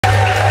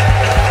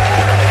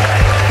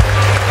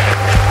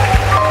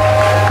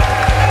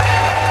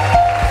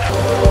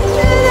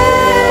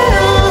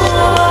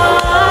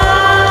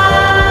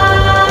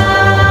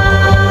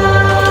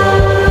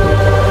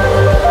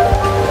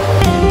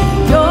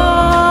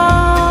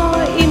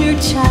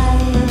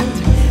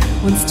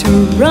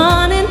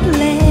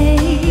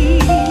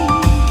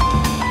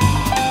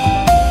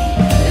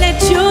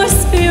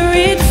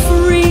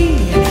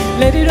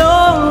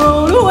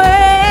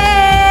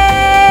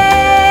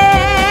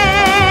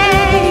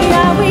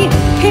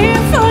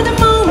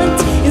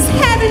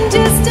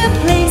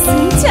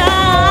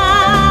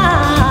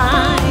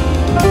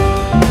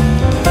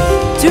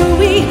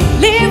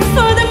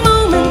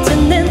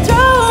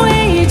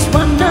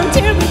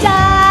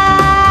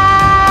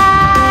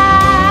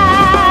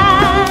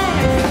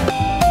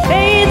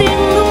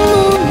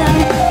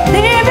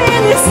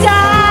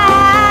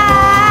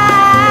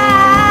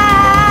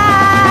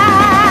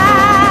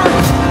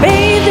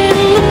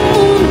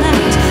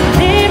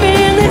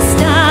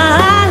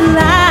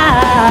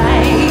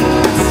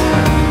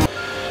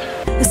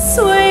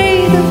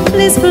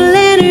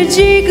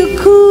magic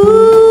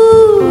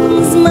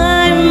cools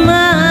my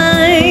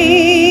mind,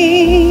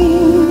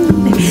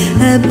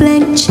 a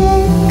blank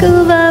check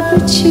of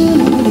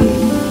opportunity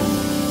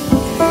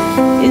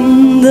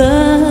in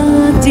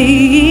the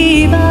divine.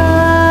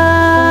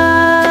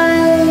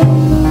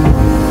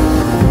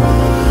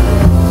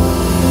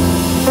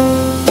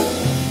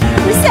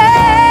 We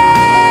say,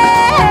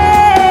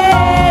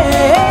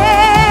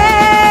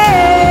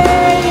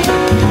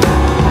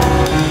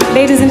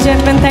 ladies and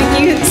gentlemen, thank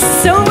you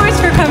so much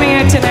for coming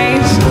out tonight.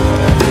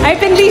 I've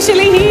been Laoise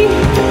Leahy.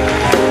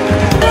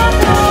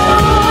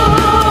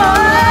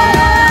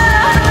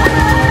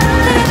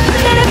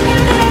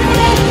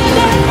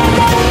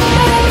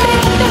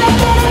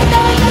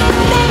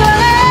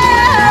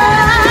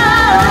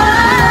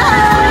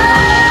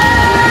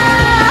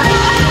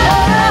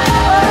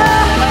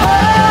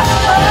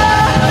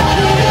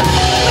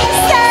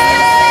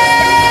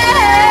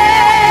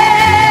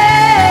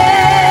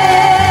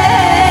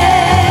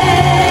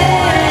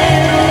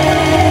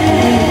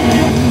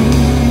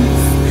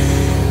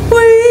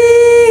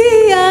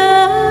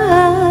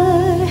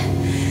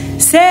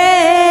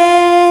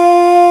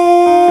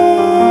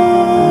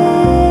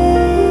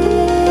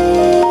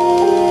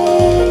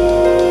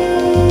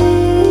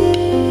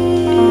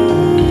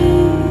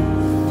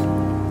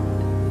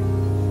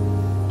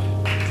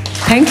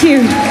 Thank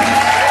you.